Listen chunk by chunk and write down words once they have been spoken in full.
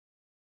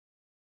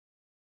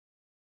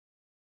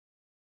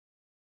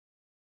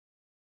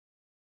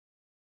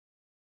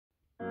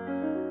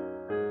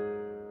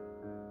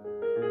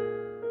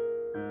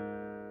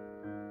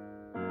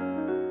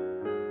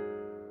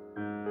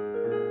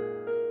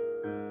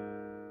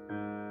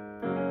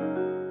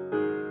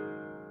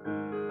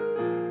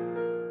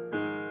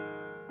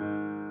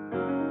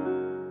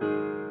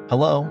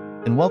Hello,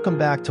 and welcome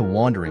back to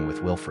Wandering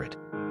with Wilfred.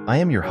 I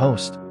am your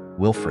host,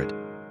 Wilfred,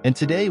 and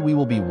today we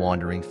will be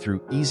wandering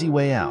through Easy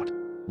Way Out,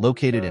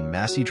 located in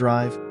Massey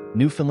Drive,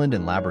 Newfoundland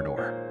and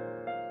Labrador.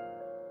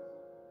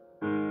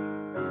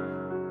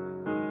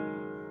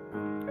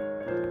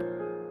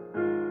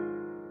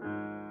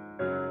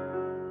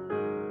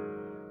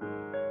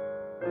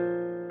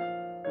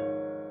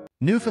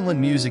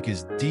 Newfoundland music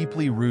is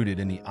deeply rooted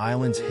in the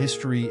island's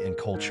history and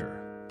culture,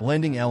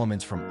 blending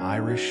elements from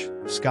Irish,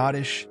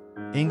 Scottish,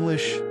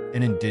 English,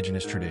 and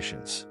Indigenous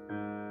traditions.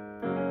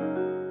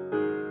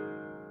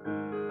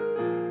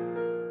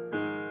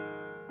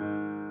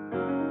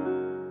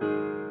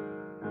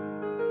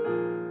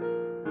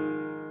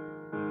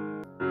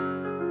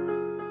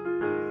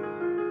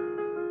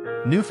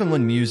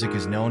 Newfoundland music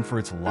is known for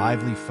its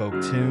lively folk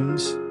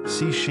tunes,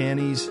 sea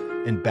shanties,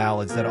 and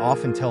ballads that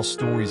often tell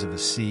stories of the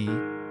sea,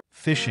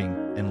 fishing,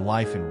 and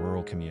life in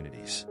rural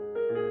communities.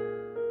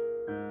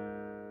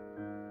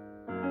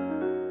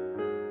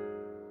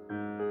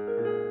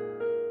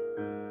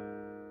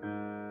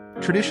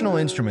 Traditional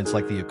instruments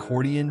like the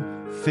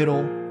accordion, fiddle,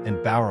 and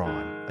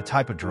bodhrán, a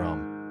type of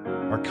drum,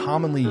 are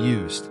commonly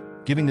used,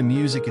 giving the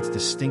music its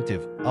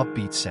distinctive,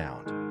 upbeat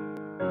sound.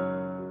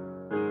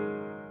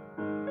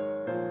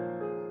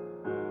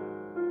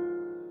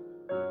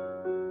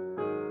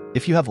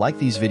 If you have liked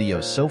these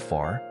videos so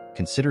far,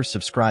 consider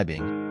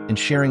subscribing and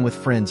sharing with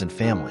friends and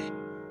family.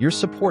 Your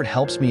support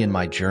helps me in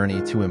my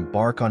journey to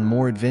embark on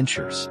more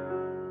adventures.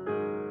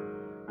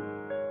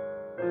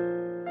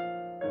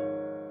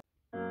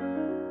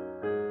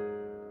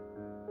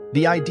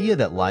 The idea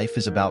that life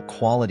is about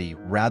quality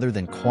rather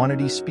than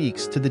quantity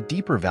speaks to the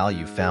deeper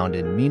value found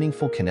in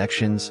meaningful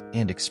connections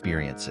and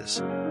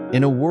experiences.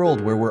 In a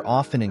world where we're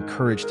often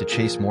encouraged to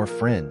chase more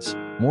friends,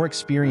 more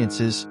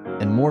experiences,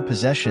 and more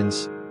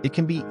possessions, it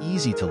can be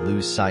easy to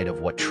lose sight of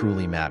what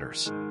truly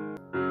matters.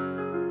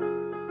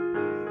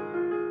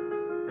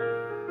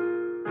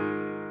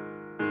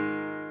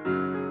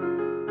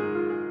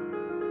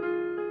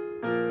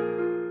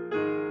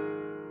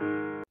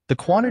 The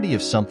quantity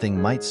of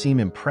something might seem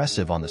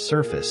impressive on the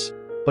surface,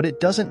 but it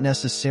doesn't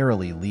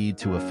necessarily lead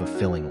to a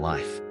fulfilling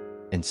life.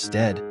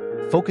 Instead,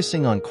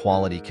 focusing on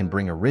quality can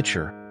bring a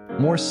richer,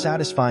 more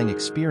satisfying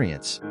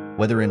experience,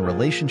 whether in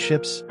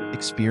relationships,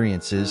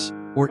 experiences,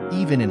 or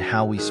even in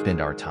how we spend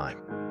our time.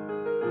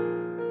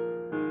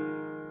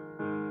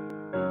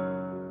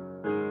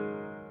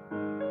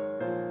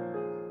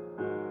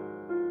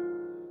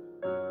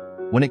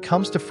 When it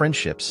comes to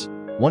friendships,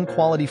 one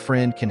quality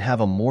friend can have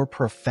a more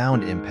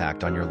profound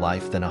impact on your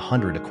life than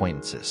 100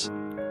 acquaintances.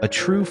 A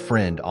true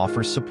friend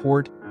offers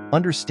support,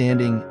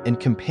 understanding, and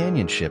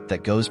companionship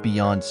that goes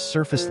beyond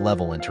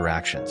surface-level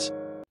interactions.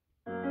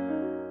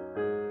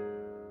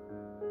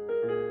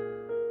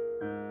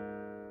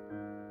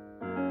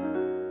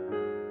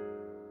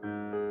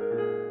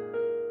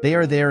 They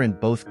are there in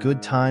both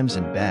good times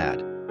and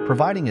bad,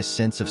 providing a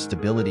sense of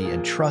stability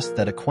and trust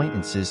that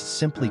acquaintances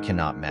simply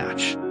cannot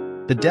match.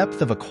 The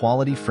depth of a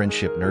quality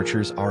friendship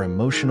nurtures our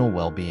emotional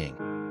well-being,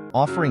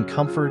 offering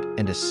comfort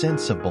and a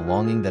sense of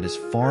belonging that is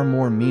far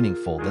more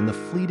meaningful than the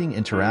fleeting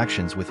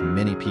interactions with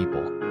many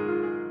people.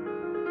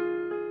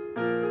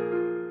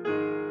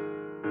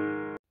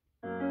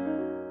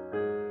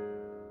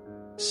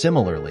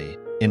 Similarly,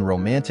 in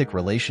romantic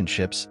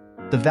relationships,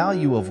 the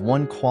value of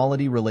one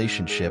quality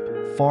relationship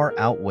far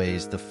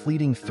outweighs the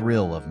fleeting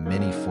thrill of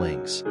many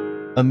flings.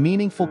 A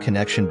meaningful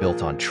connection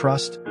built on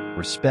trust,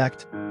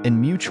 respect, and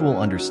mutual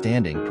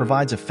understanding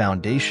provides a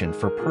foundation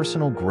for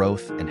personal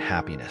growth and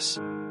happiness.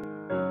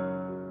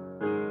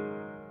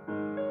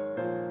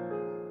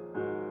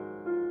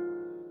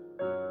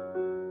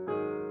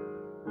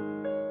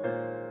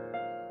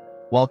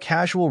 While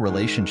casual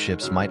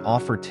relationships might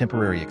offer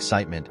temporary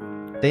excitement,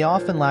 they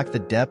often lack the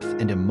depth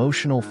and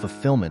emotional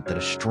fulfillment that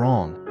a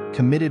strong,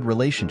 committed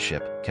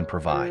relationship can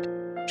provide.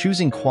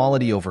 Choosing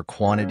quality over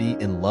quantity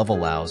in love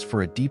allows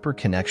for a deeper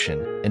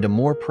connection and a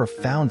more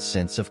profound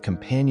sense of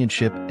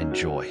companionship and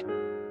joy.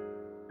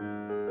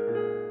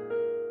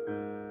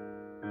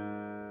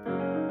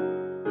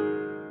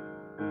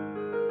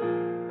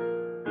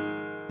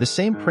 The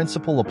same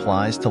principle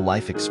applies to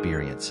life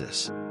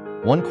experiences.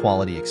 One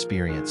quality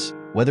experience,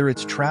 whether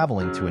it's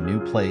traveling to a new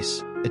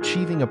place,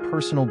 achieving a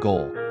personal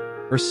goal,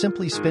 or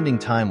simply spending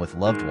time with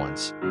loved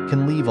ones,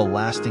 can leave a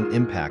lasting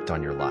impact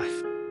on your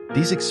life.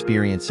 These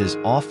experiences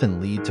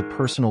often lead to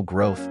personal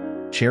growth,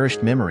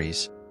 cherished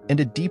memories, and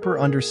a deeper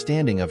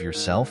understanding of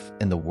yourself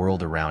and the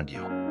world around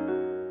you.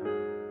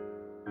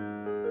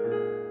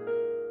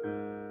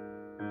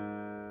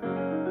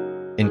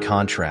 In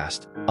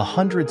contrast,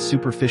 100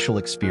 superficial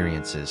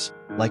experiences,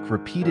 like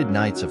repeated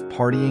nights of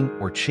partying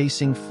or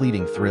chasing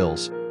fleeting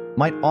thrills,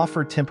 might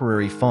offer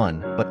temporary fun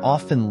but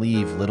often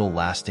leave little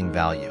lasting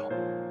value.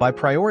 By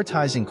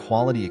prioritizing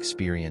quality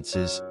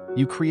experiences,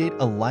 you create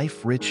a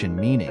life rich in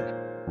meaning,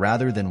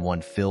 rather than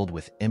one filled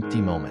with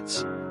empty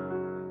moments.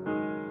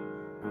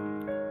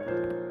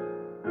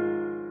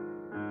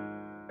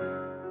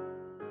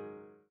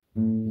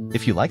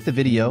 If you like the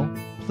video,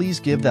 please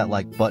give that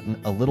like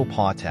button a little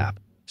paw tap,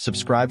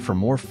 subscribe for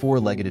more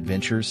four-legged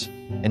adventures,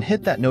 and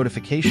hit that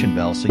notification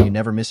bell so you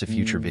never miss a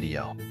future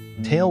video.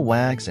 Tail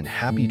wags and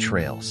happy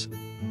trails.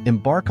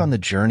 Embark on the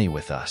journey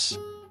with us.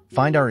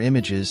 Find our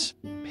images,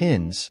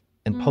 pins,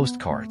 and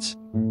postcards.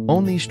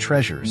 Own these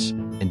treasures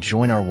and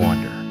join our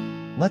wander.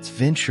 Let's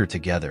venture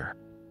together.